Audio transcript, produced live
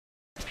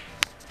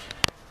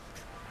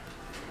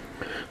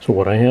So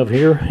what I have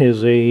here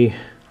is a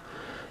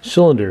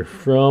cylinder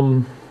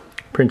from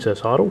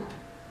Princess Auto,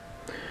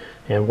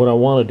 and what I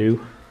want to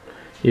do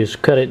is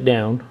cut it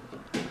down.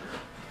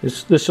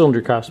 This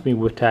cylinder cost me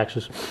with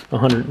taxes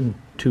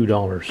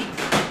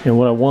 $102, and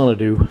what I want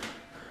to do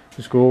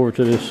is go over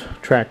to this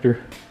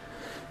tractor,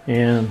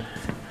 and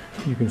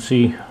you can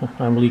see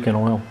I'm leaking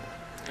oil,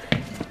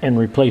 and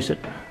replace it.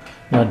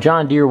 Now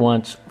John Deere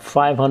wants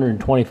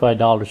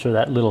 $525 for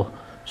that little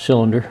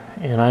cylinder,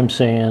 and I'm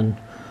saying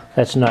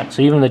that's nuts.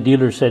 Even the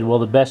dealer said, well,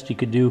 the best you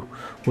could do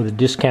with a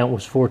discount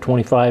was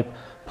 $425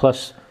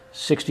 plus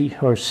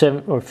 $60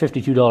 or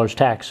 $52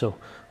 tax. So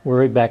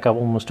we're right back up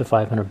almost to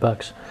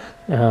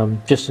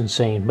 $500. Just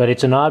insane. But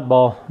it's an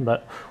oddball.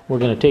 But we're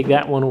going to take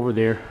that one over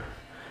there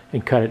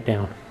and cut it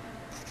down.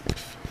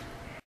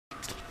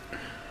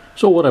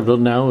 So what I've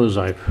done now is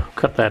I've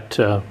cut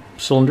that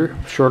cylinder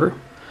shorter,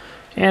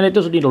 and it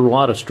doesn't need a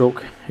lot of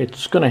stroke.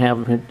 It's going to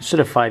have, instead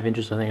of 5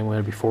 inches, I think I'm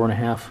going to be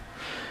 4.5.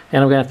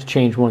 And I'm going to have to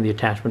change one of the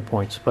attachment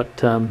points,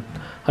 but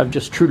I've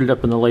just trued it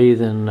up in the lathe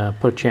and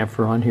put a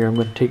chamfer on here. I'm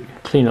going to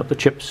clean up the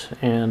chips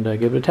and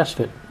give it a test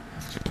fit.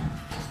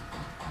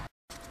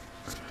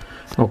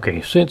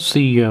 Okay, since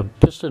the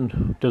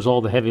piston does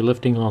all the heavy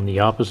lifting on the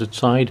opposite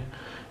side,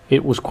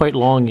 it was quite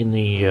long in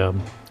the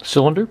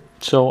cylinder,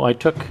 so I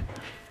took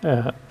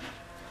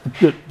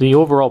the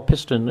overall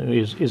piston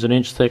is an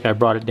inch thick. I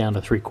brought it down to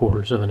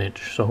 3/4 of an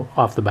inch, so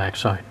off the back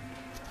side.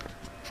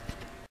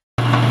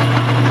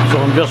 So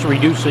I'm just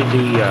reducing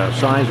the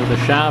size of the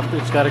shaft.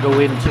 It's got to go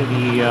into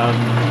the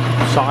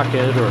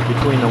socket or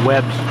between the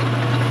webs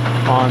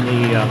on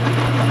the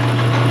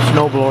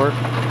snowblower.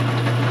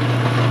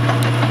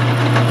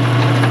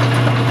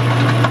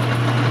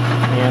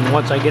 And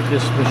once I get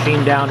this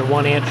machine down to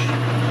 1 inch,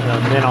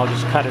 then I'll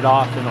just cut it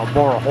off and I'll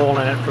bore a hole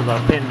in it for the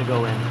pin to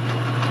go in.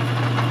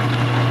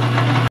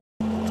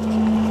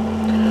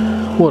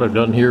 What I've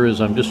done here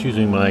is I'm just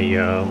using my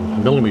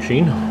milling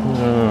machine.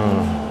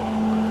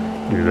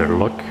 Give that a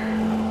look.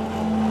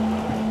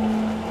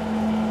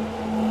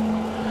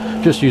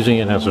 Just using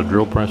it as a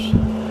drill press,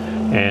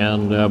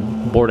 and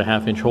bored a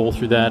 1/2 inch hole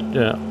through that.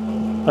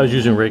 I was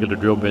using regular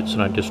drill bits,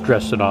 and I just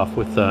dressed it off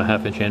with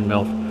 1/2 inch end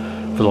mill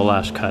for the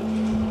last cut.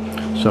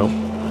 So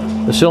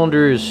the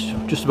cylinder is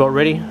just about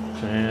ready,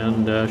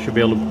 and should be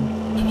able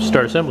to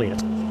start assembling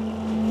it.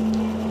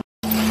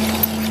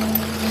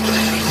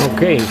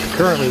 Okay,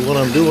 currently what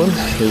I'm doing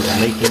is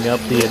making up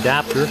the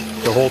adapter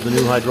to hold the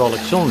new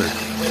hydraulic cylinder.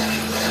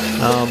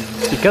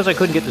 Because I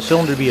couldn't get the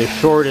cylinder to be as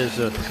short as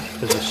a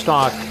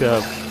stock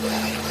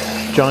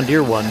John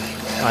Deere one,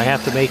 I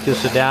have to make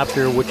this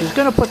adapter, which is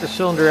going to put the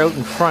cylinder out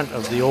in front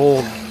of the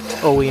old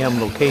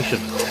OEM location.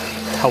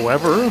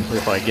 However,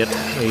 if I get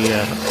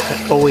a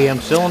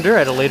OEM cylinder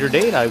at a later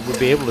date, I would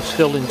be able to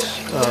still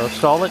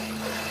install it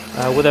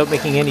without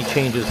making any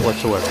changes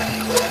whatsoever.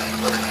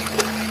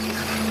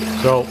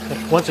 So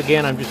once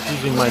again, I'm just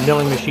using my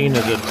milling machine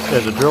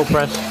as a drill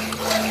press,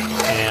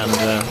 and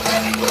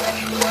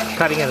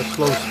cutting at a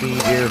slow speed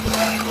here.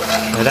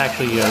 It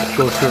actually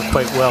goes through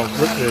quite well.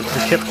 Look, the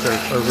chips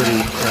are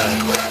really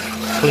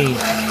clean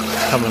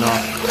coming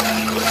off.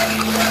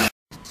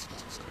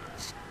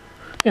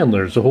 And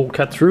there's a hole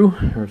cut through.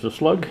 There's a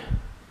slug.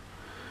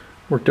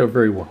 Worked out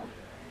very well.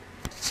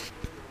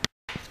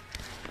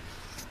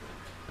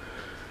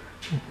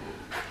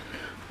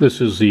 This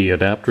is the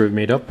adapter I've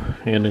made up,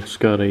 and it's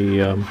got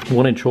a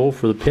 1 inch hole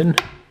for the pin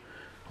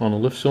on the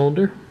lift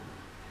cylinder.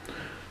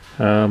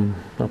 I'll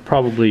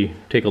probably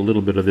take a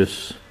little bit of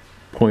this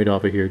point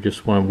off of here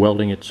just while I'm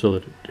welding it so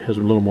that it has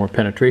a little more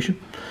penetration,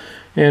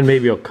 and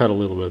maybe I'll cut a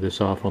little bit of this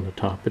off on the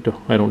top, but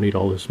I don't need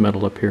all this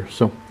metal up here.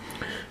 So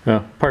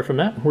apart from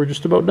that, we're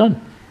just about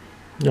done.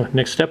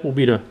 Next step will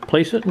be to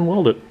place it and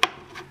weld it.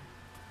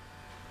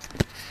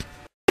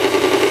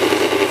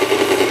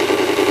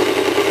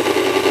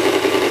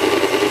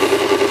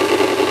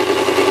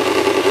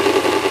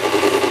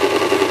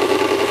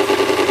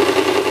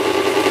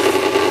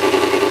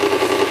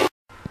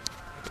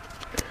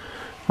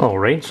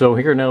 Alright, so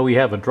here now we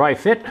have a dry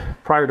fit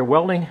prior to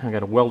welding. I got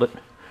to weld it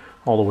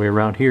all the way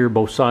around here,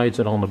 both sides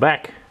and on the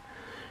back.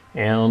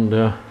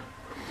 And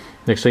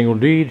next thing we'll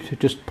do is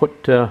just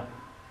put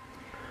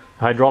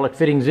hydraulic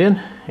fittings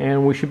in,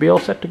 and we should be all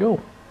set to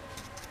go.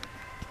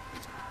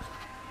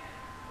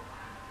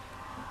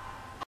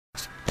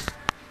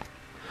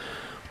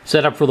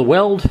 Set up for the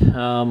weld.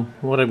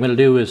 What I'm going to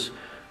do is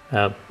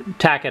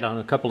tack it on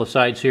a couple of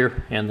sides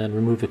here, and then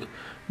remove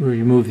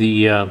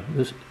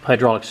this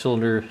hydraulic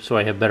cylinder so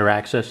I have better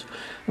access.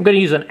 I'm going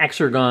to use an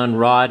Exergon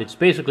rod. It's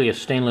basically a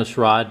stainless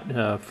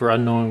rod for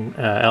unknown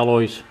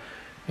alloys,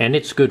 and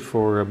it's good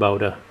for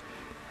about a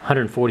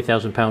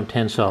 140,000 pound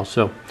tensile,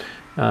 so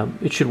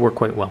it should work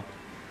quite well.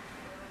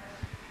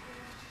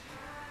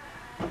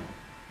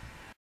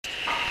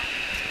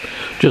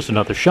 Just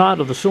another shot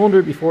of the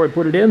cylinder before I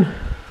put it in. You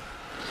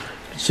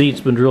can see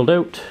it's been drilled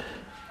out,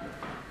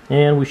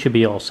 and we should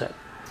be all set.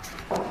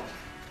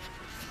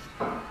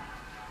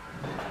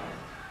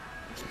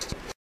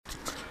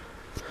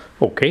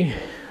 Okay,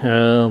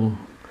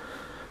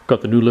 got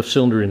the new lift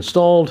cylinder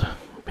installed,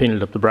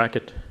 painted up the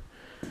bracket,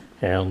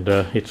 and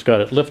it's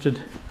got it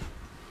lifted.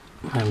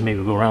 And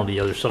maybe go around the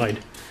other side.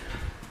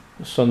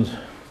 The sun's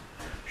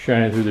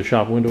shining through the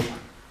shop window.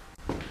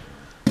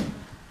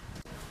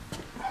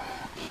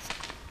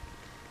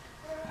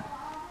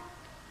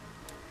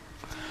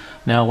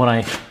 Now when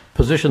I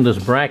positioned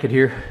this bracket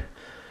here,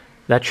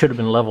 that should have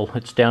been level.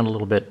 It's down a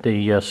little bit.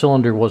 The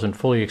cylinder wasn't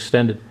fully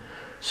extended,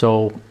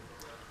 so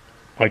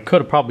I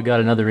could have probably got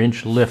another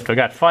inch lift. I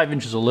got 5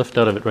 inches of lift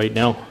out of it right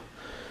now,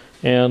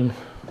 and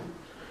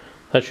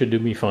that should do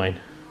me fine.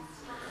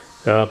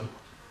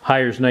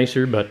 Higher's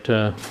nicer, but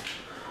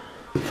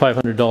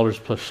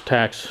 $500 plus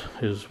tax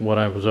is what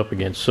I was up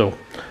against. So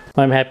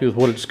I'm happy with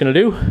what it's going to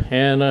do.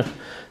 And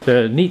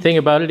the neat thing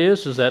about it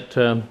is that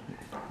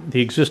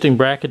the existing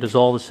bracket is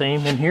all the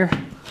same in here.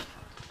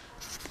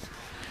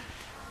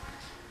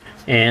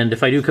 And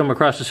if I do come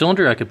across the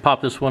cylinder, I could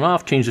pop this one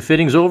off, change the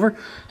fittings over,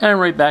 and I'm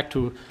right back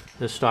to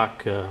the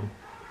stock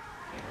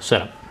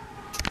setup.